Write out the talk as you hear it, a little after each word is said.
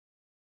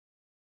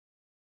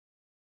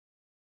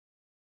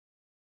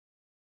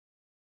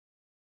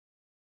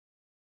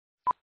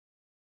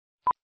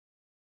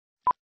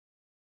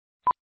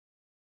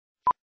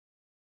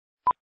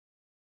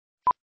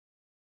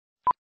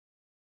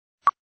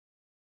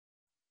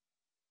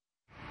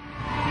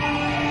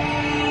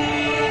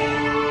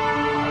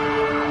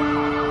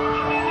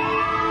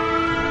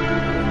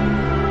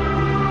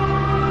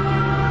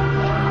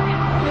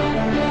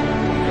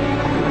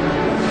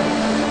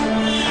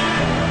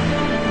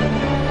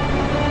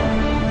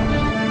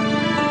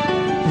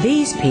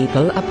These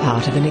people are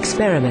part of an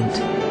experiment.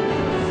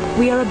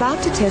 We are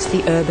about to test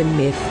the urban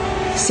myth,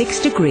 6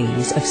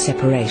 degrees of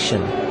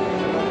separation.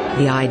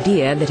 The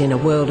idea that in a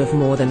world of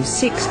more than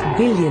 6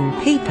 billion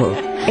people,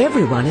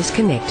 everyone is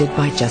connected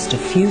by just a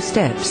few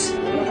steps.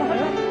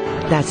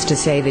 That's to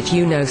say that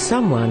you know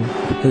someone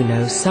who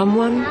knows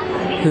someone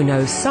who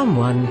knows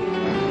someone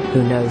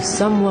who knows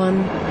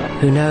someone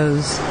who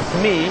knows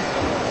me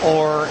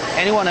or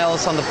anyone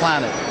else on the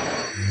planet.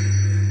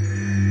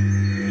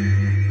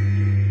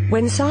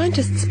 When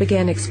scientists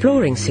began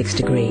exploring 6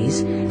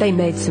 degrees, they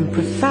made some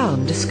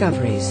profound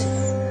discoveries.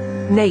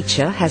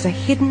 Nature has a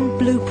hidden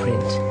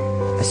blueprint,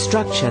 a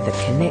structure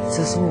that connects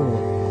us all.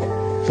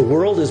 The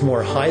world is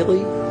more highly,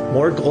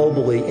 more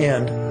globally,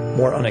 and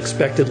more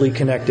unexpectedly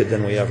connected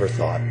than we ever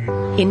thought.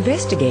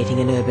 Investigating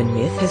an urban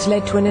myth has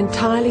led to an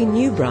entirely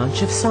new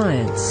branch of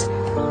science,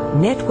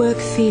 network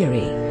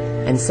theory,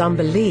 and some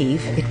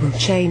believe it will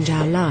change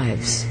our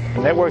lives.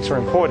 Networks are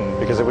important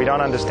because if we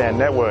don't understand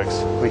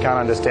networks, we can't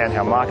understand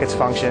how markets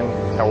function,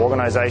 how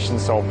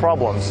organizations solve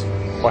problems,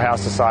 or how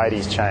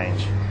societies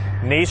change.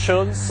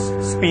 Nations,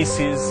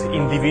 species,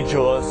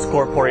 individuals,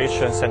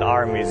 corporations, and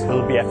armies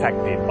will be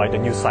affected by the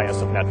new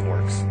science of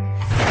networks.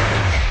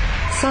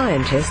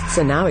 Scientists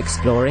are now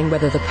exploring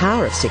whether the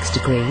power of 6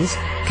 degrees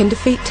can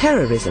defeat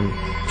terrorism,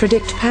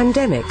 predict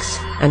pandemics,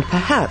 and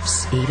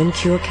perhaps even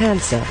cure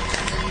cancer.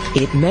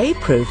 It may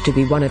prove to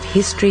be one of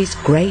history's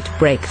great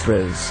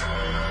breakthroughs.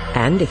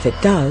 And if it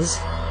does,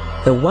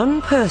 the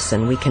one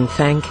person we can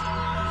thank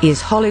is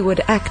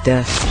Hollywood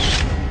actor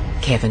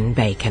Kevin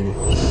Bacon.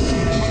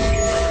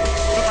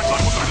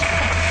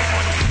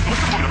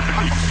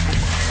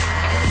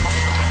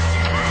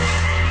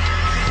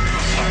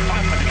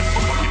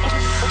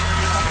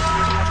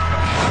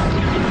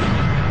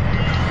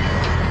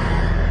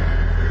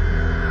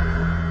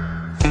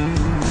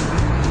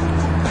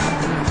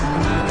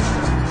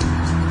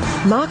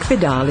 Marc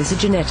Vidal is a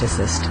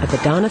geneticist at the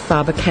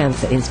Dana-Farber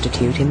Cancer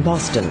Institute in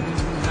Boston.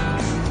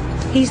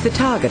 He's the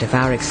target of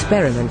our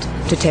experiment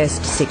to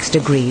test 6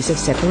 degrees of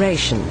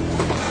separation,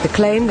 the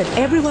claim that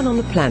everyone on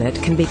the planet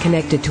can be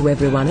connected to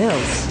everyone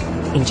else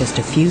in just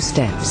a few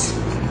steps.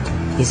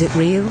 Is it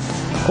real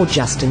or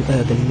just an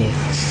urban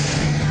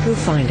myth? We'll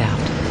find out.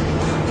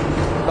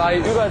 Bei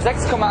über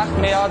 6,8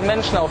 Milliarden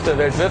Menschen auf der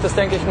Welt wird es,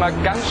 denke ich mal,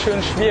 ganz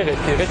schön schwierig,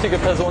 die richtige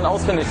Person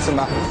ausfindig zu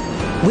machen.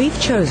 We've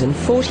chosen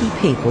 40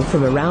 people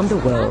from around the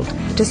world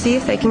to see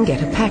if they can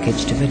get a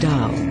package to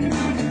Vidal.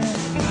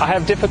 I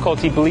have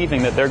difficulty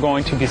believing that they're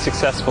going to be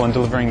successful in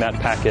delivering that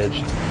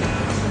package.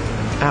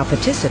 Our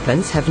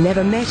participants have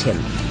never met him,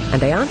 and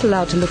they aren't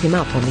allowed to look him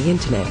up on the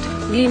internet.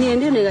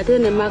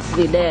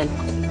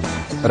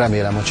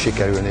 Remélem, hogy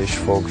sikerülni is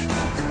fog.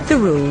 The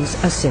rules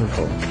are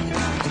simple.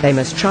 They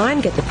must try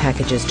and get the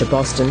packages to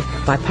Boston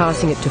by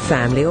passing it to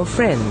family or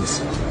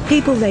friends,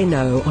 people they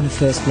know on a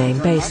first-name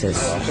basis.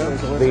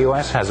 The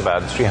US has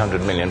about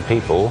 300 million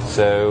people,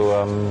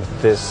 so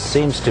this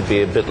seems to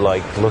be a bit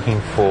like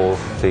looking for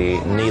the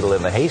needle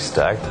in the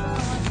haystack.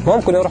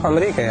 ممكن يروح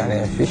أمريكا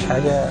يعني فيش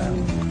حاجة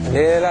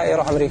ليه لا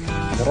يروح أمريكا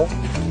يروح.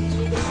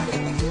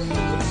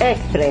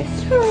 Express.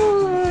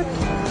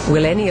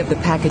 Will any of the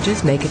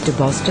packages make it to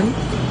Boston?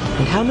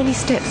 And how many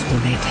steps will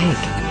they take?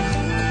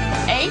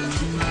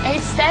 8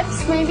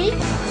 steps maybe?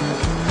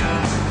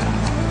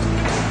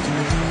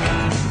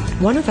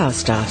 One of our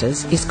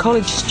starters is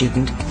college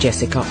student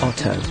Jessica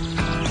Otto.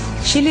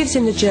 She lives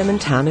in the German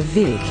town of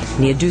Wilk,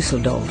 near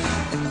Düsseldorf.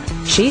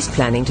 She's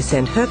planning to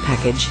send her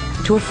package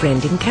to a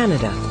friend in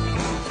Canada.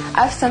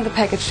 I've sent the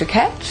package to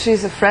Kat.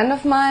 She's a friend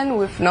of mine.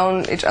 We've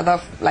known each other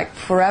like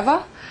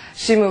forever.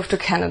 She moved to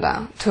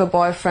Canada to her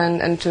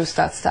boyfriend and to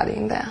start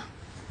studying there.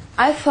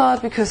 I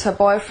thought because her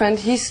boyfriend,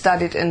 he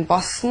studied in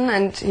Boston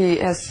and he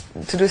has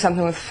to do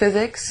something with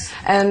physics,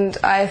 and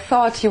I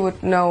thought he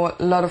would know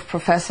a lot of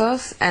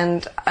professors,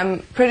 and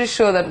I'm pretty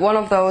sure that one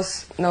of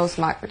those knows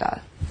Marc Vidal.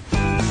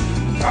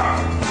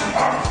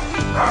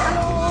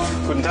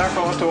 Guten Tag,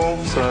 Frau Otto.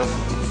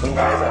 Zum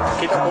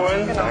Paket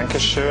abholen.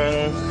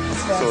 Dankeschön.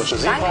 So,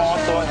 tschüssi, Frau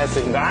Otto.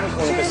 Herzlichen Dank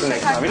und bis zum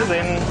nächsten Mal.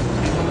 Wiedersehen.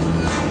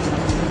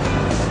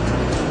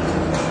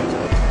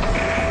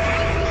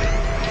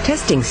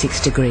 Testing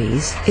 6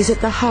 degrees is at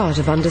the heart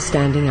of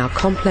understanding our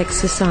complex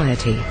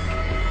society.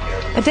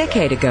 A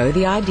decade ago,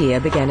 the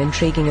idea began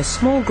intriguing a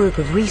small group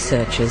of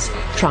researchers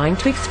trying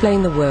to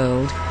explain the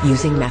world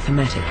using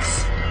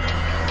mathematics.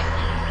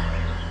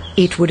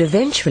 It would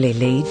eventually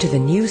lead to the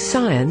new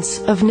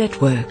science of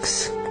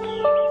networks.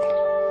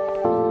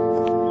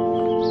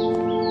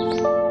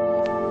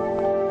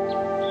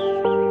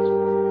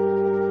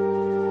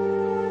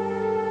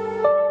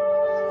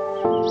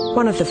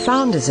 One of the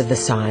founders of the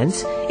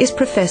science is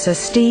Professor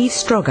Steve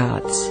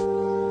Strogatz.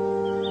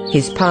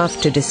 His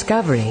path to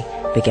discovery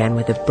began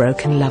with a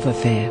broken love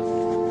affair.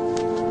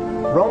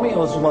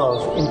 Romeo's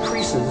love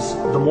increases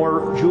the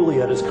more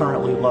Juliet is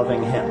currently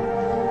loving him.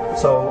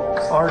 So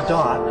our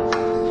dot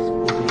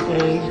will be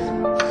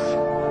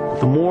A.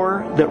 The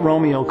more that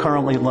Romeo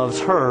currently loves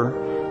her,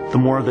 the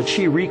more that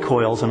she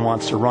recoils and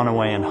wants to run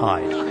away and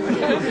hide.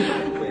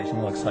 It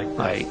looks like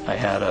I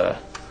had a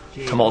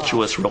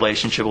tumultuous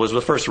relationship. It was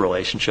the first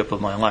relationship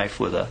of my life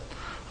with a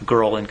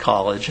girl in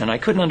college, and I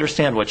couldn't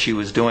understand what she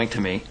was doing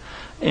to me.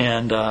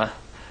 And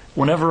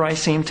whenever I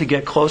seemed to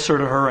get closer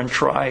to her and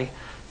try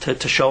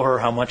to show her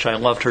how much I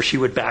loved her, she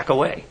would back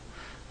away.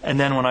 And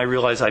then when I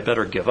realized I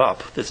better give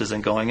up, this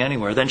isn't going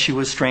anywhere, then she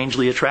was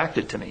strangely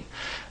attracted to me.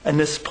 And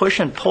this push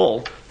and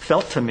pull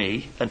felt to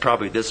me, and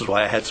probably this is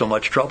why I had so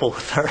much trouble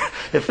with her,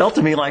 it felt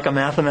to me like a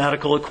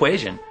mathematical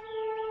equation.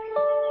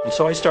 And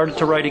so I started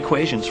to write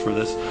equations for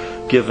this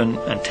give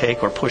and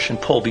take or push and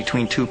pull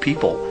between two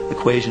people,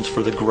 equations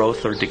for the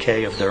growth or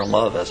decay of their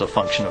love as a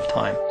function of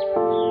time.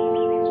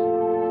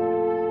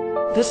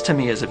 This to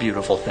me is a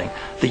beautiful thing.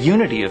 The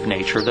unity of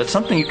nature, that's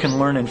something you can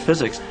learn in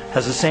physics,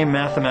 has the same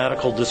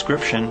mathematical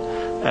description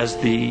as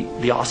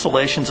the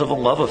oscillations of a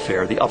love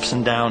affair, the ups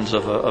and downs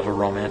of a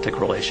romantic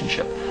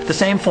relationship. The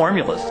same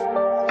formulas.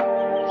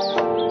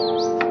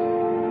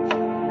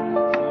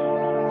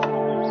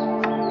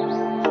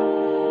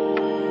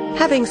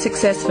 Having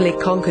successfully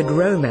conquered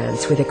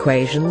romance with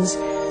equations,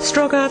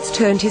 Strogatz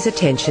turned his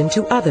attention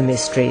to other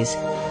mysteries.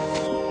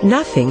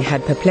 Nothing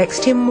had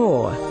perplexed him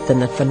more than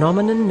the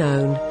phenomenon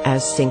known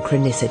as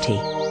synchronicity.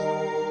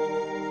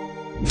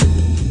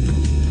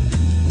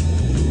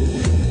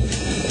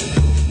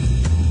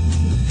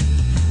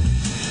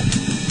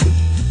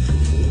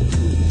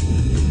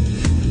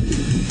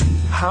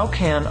 How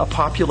can a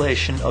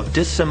population of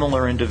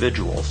dissimilar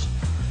individuals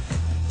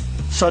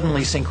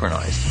suddenly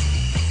synchronize?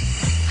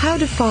 How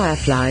do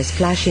fireflies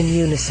flash in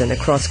unison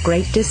across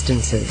great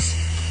distances,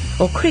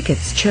 or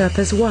crickets chirp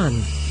as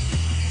one?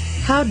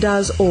 How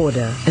does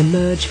order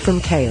emerge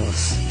from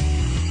chaos?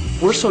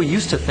 We're so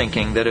used to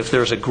thinking that if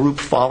there's a group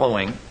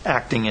following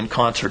acting in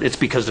concert, it's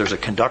because there's a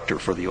conductor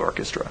for the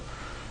orchestra.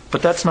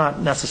 But that's not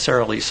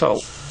necessarily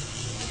so.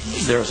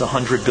 There's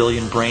 100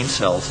 billion brain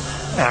cells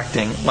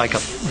acting like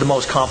the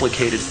most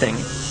complicated thing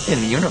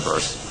in the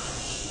universe.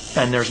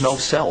 And there's no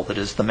cell that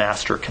is the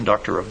master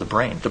conductor of the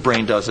brain. The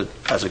brain does it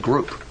as a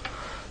group.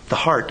 The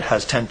heart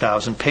has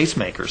 10,000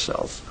 pacemaker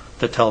cells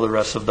that tell the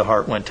rest of the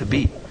heart when to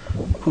beat.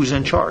 Who's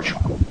in charge?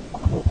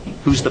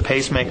 Who's the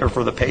pacemaker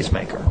for the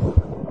pacemaker?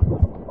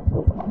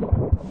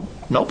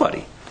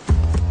 Nobody.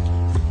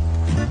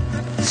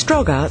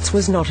 Strogatz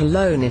was not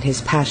alone in his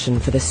passion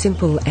for the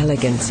simple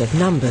elegance of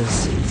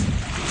numbers.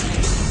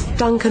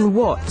 Duncan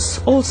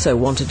Watts also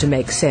wanted to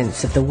make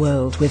sense of the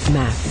world with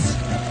maths.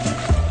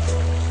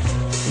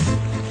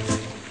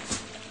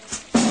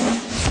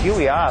 Here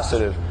we are,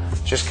 sort of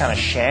just kind of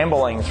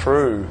shambling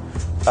through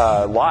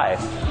life,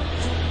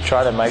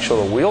 trying to make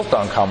sure the wheels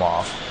don't come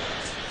off,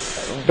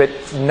 but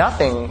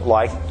nothing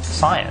like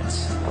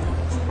science.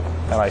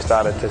 And I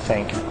started to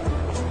think,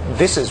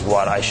 this is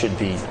what I should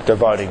be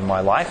devoting my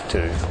life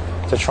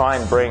to try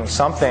and bring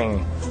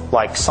something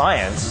like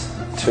science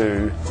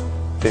to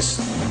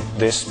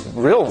this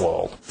real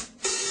world.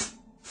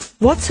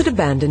 Watts had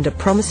abandoned a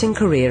promising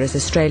career as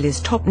Australia's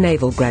top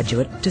naval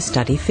graduate to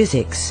study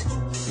physics.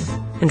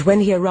 And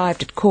when he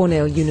arrived at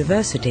Cornell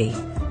University,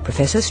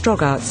 Professor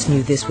Strogatz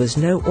knew this was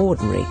no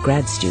ordinary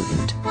grad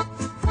student.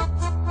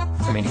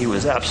 I mean, he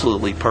was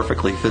absolutely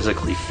perfectly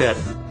physically fit.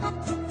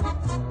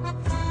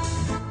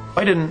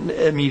 I didn't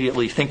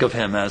immediately think of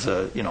him as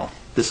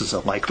this is a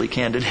likely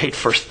candidate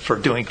for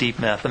doing deep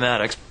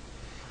mathematics.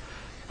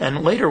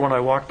 And later when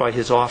I walked by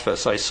his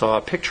office, I saw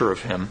a picture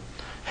of him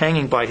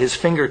hanging by his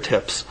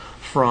fingertips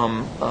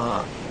from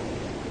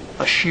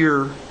a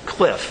sheer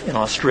cliff in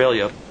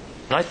Australia.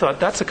 And I thought,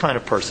 that's the kind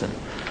of person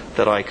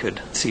that I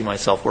could see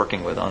myself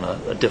working with on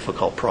a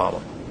difficult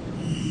problem.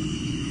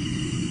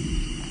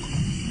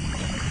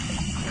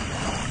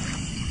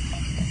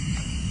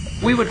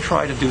 We would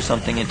try to do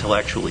something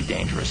intellectually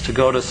dangerous, to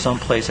go to some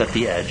place at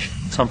the edge,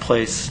 some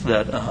place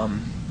that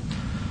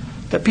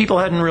people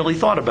hadn't really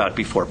thought about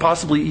before,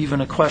 possibly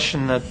even a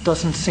question that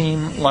doesn't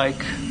seem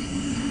like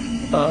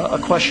a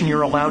question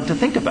you're allowed to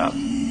think about.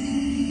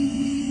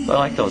 I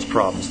like those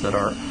problems that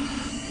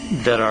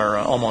are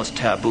almost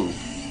taboo,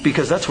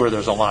 because that's where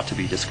there's a lot to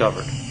be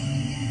discovered.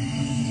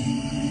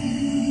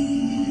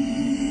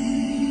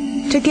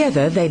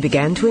 Together they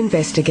began to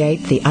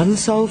investigate the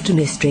unsolved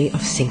mystery of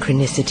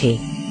synchronicity.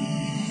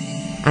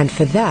 And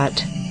for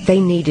that, they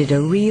needed a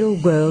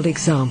real-world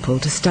example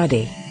to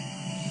study.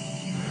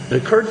 It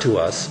occurred to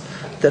us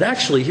that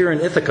actually here in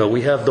Ithaca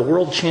we have the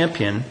world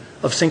champion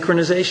of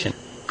synchronization,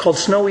 called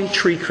snowy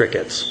tree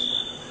crickets.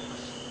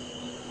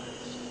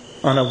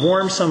 On a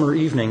warm summer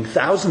evening,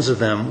 thousands of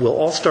them will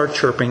all start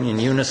chirping in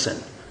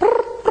unison.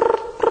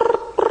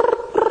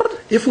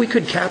 If we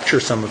could capture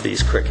some of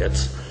these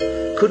crickets,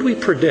 could we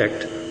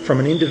predict from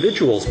an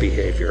individual's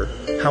behavior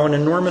how an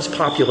enormous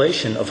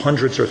population of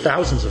hundreds or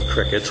thousands of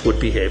crickets would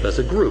behave as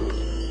a group?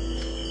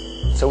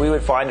 So we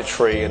would find a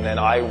tree, and then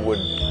I would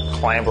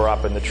clamber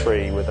up in the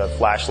tree with a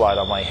flashlight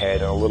on my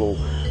head and a little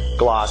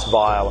glass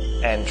vial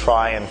and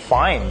try and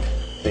find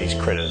these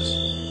critters.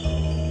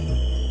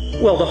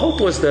 Well, the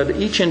hope was that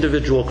each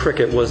individual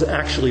cricket was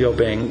actually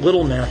obeying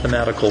little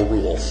mathematical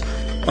rules,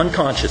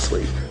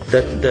 unconsciously,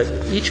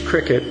 that each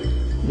cricket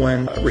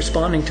when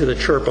responding to the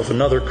chirp of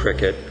another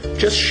cricket,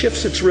 just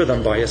shifts its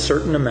rhythm by a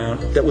certain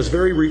amount that was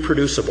very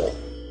reproducible.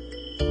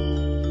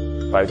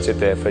 I would sit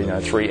there for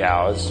 3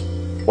 hours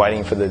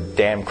waiting for the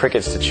damn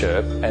crickets to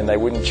chirp, and they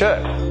wouldn't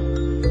chirp.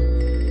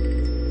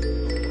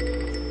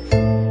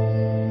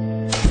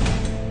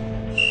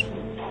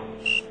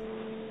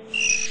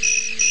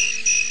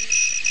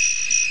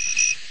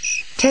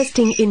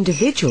 Testing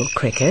individual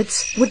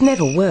crickets would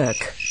never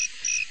work.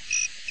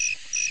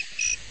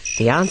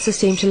 The answer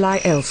seemed to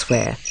lie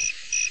elsewhere.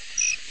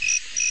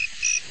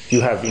 You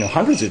have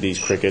hundreds of these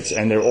crickets,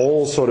 and they're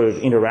all sort of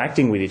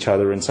interacting with each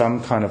other in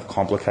some kind of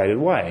complicated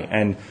way.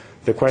 And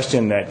the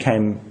question that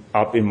came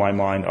up in my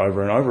mind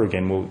over and over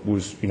again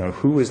was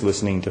who is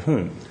listening to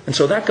whom? And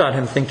so that got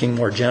him thinking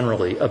more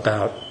generally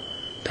about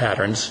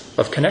patterns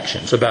of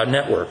connections, about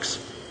networks.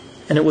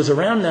 And it was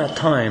around that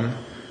time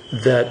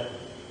that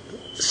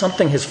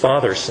something his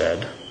father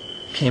said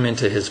came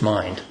into his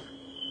mind.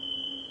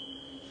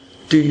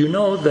 Do you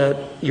know that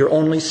you're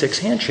only 6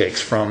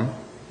 handshakes from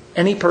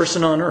any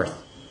person on Earth?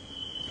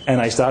 And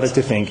I started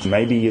to think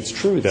maybe it's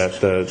true that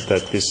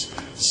this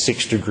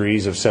 6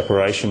 degrees of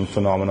separation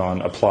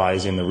phenomenon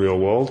applies in the real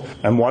world.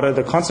 And what are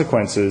the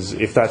consequences,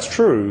 if that's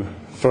true,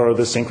 for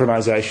the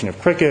synchronization of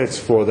crickets,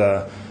 for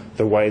the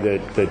way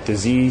that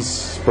disease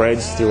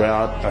spreads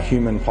throughout a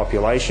human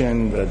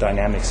population, the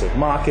dynamics of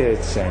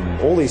markets,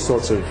 and all these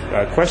sorts of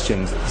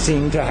questions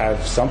seem to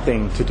have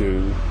something to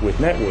do with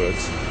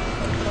networks.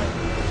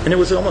 And it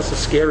was almost a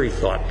scary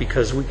thought,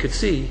 because we could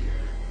see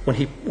when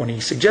he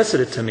suggested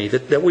it to me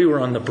that we were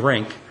on the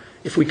brink,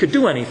 if we could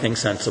do anything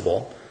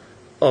sensible,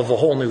 of a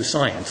whole new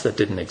science that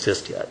didn't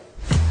exist yet.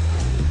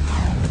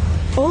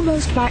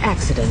 Almost by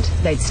accident,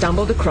 they'd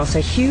stumbled across a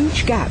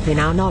huge gap in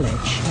our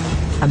knowledge.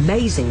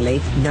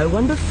 Amazingly, no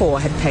one before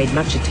had paid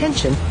much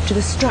attention to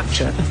the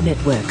structure of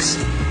networks.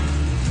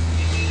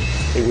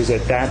 It was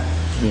at that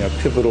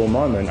pivotal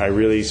moment I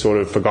really sort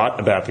of forgot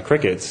about the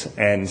crickets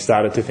and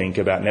started to think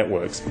about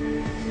networks.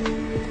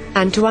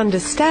 And to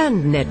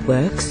understand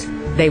networks,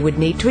 they would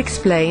need to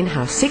explain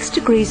how 6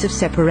 degrees of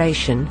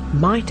separation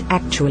might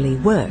actually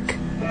work.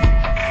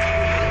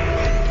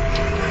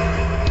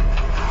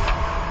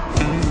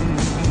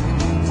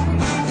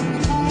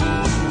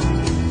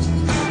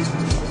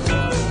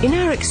 In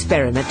our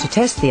experiment to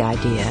test the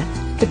idea,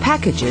 the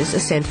packages are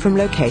sent from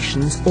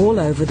locations all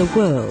over the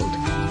world.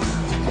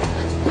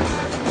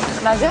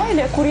 Nadia, il y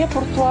a un courrier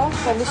pour toi,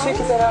 la monsieur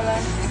qui te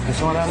ramène.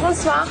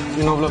 Bonsoir.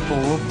 Une enveloppe pour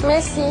vous.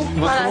 Merci.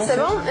 Voilà, c'est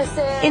bon.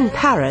 In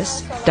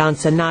Paris,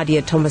 dancer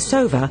Nadia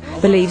Tomasova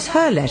believes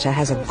her letter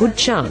has a good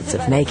chance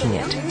of making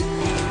it.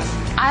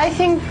 I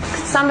think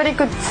somebody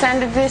could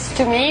send this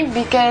to me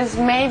because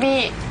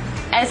maybe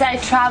as I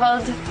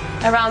traveled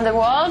around the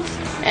world,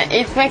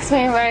 it makes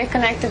me very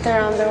connected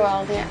around the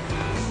world, yeah.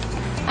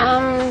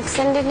 I'm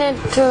sending it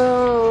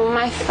to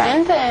my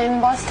friend in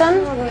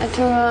Boston,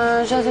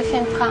 to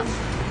Josephine Kahn.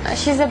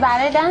 She's a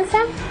ballet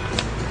dancer.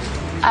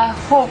 I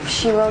hope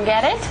she will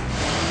get it.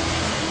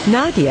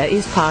 Nadia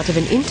is part of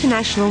an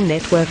international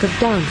network of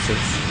dancers.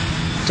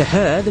 To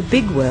her, the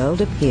big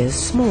world appears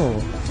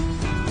small.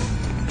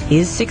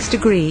 Is 6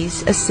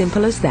 degrees as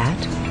simple as that?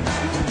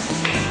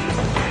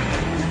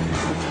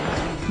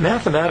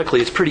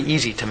 Mathematically, it's pretty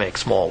easy to make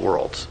small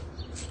worlds.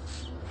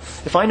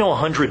 If I know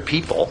 100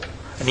 people,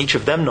 and each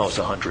of them knows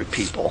 100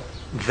 people,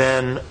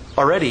 then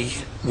already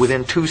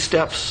within 2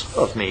 steps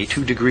of me,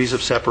 2 degrees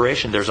of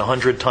separation, there's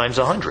 100 times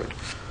 100.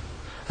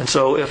 And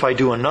so if I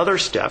do another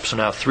step, so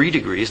now 3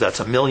 degrees, that's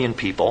 1,000,000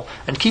 people,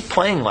 and keep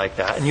playing like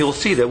that, and you'll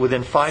see that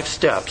within 5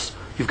 steps,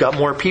 you've got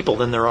more people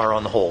than there are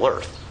on the whole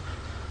Earth.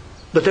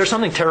 But there's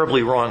something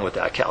terribly wrong with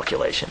that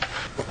calculation.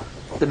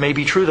 It may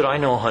be true that I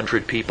know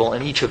 100 people,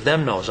 and each of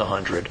them knows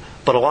 100,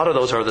 but a lot of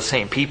those are the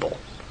same people.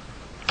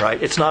 Right?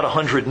 It's not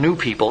 100 new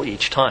people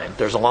each time.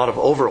 There's a lot of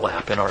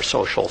overlap in our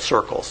social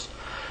circles.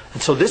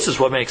 And so this is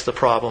what makes the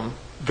problem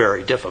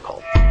very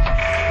difficult.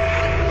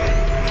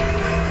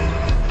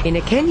 In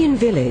a Kenyan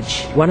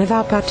village, one of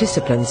our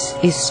participants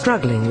is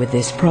struggling with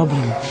this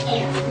problem.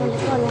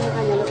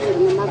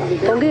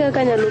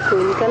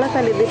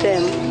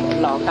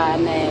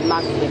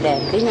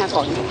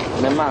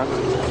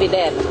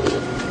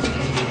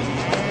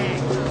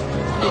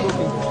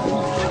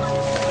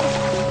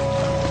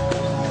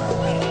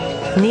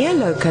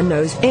 Nyaloka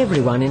knows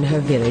everyone in her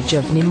village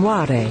of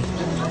Nimware,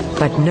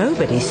 but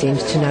nobody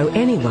seems to know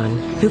anyone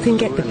who can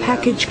get the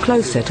package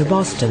closer to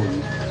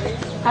Boston.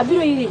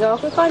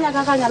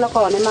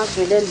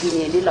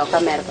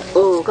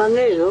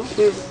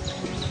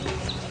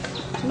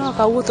 No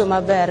kawuto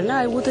maber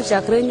na iwuto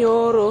chakre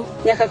nyoro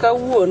nyaka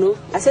kawuono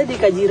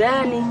asedika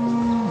jirani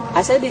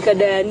asedika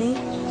dani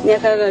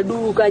nyaka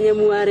gadu kanye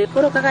muare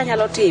koro kaka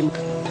nyalo timo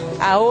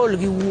aol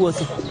gi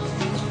wuotho.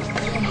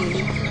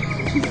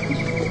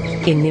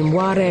 In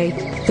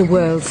Nimware, the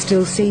world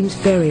still seems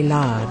very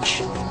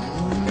large.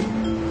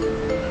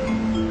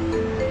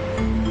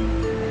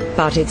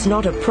 But it's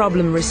not a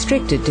problem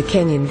restricted to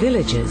Kenyan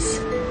villages.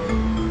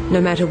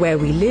 No matter where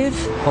we live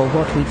or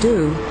what we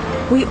do,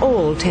 we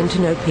all tend to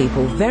know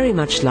people very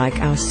much like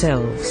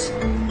ourselves.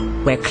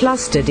 We're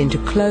clustered into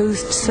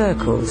closed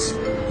circles,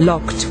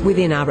 locked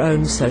within our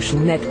own social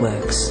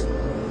networks.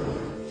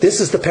 This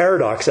is the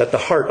paradox at the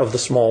heart of the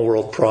small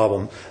world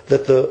problem,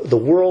 that the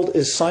world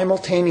is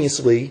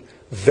simultaneously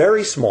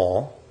very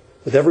small,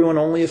 with everyone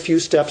only a few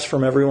steps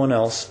from everyone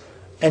else,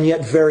 and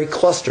yet very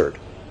clustered.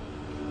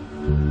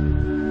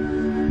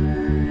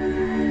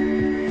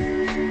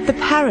 The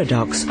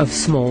paradox of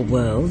small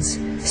worlds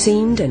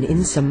seemed an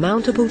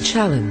insurmountable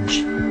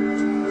challenge.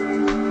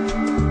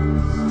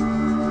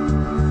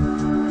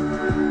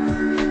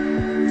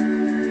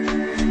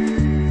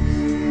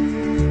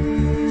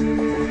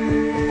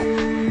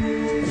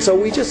 So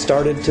we just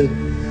started to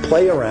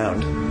play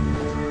around.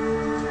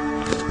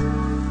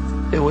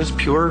 It was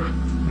pure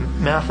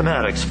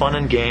mathematics, fun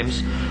and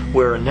games,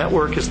 where a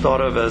network is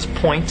thought of as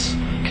points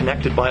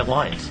connected by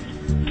lines.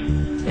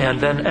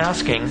 And then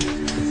asking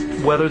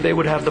whether they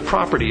would have the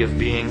property of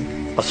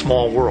being a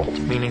small world,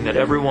 meaning that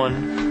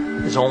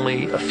everyone is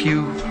only a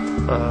few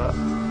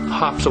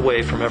hops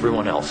away from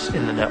everyone else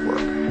in the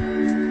network.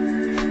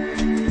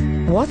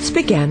 What's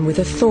began with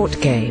a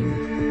thought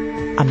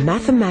game, a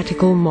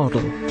mathematical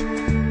model.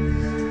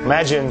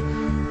 Imagine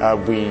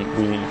we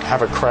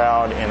have a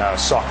crowd in a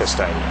soccer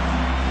stadium.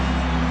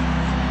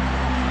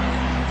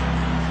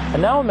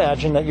 And now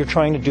imagine that you're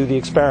trying to do the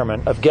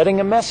experiment of getting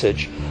a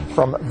message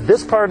from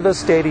this part of the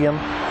stadium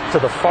to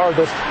the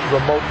farthest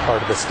remote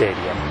part of the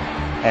stadium.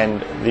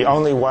 And the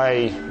only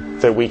way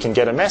that we can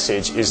get a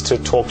message is to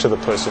talk to the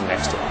person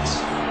next to us,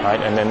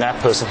 right? And then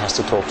that person has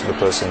to talk to the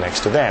person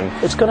next to them.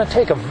 It's going to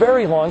take a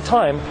very long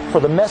time for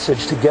the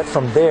message to get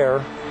from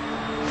there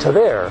to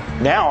there.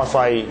 Now if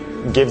I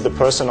give the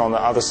person on the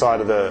other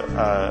side of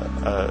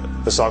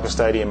the soccer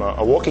stadium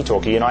a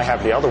walkie-talkie and I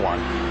have the other one,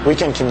 we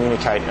can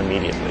communicate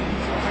immediately.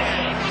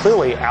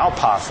 Clearly our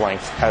path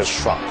length has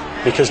shrunk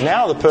because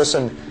now the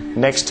person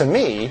next to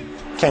me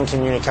can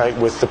communicate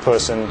with the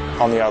person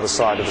on the other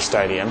side of the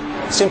stadium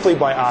simply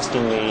by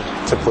asking me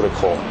to put a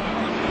call.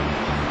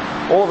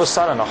 All of a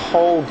sudden a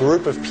whole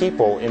group of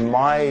people in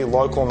my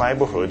local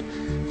neighborhood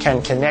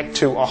can connect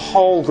to a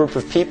whole group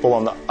of people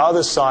on the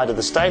other side of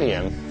the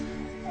stadium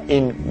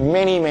in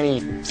many, many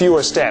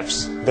fewer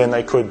steps than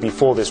they could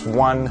before this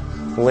one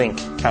link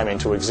came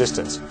into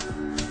existence.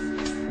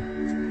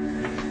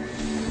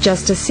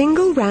 Just a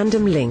single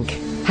random link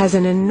has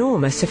an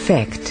enormous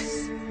effect.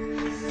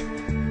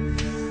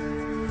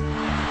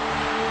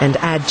 And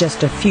add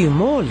just a few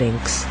more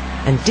links,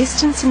 and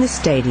distance in the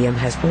stadium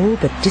has all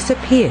but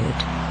disappeared.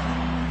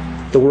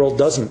 The world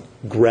doesn't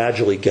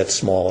gradually get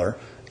smaller.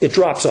 It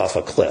drops off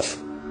a cliff.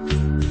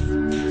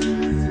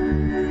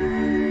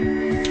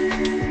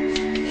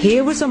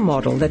 Here was a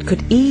model that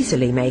could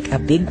easily make a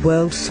big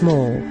world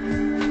small.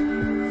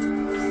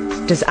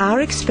 Does our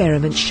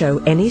experiment show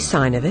any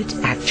sign of it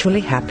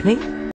actually happening?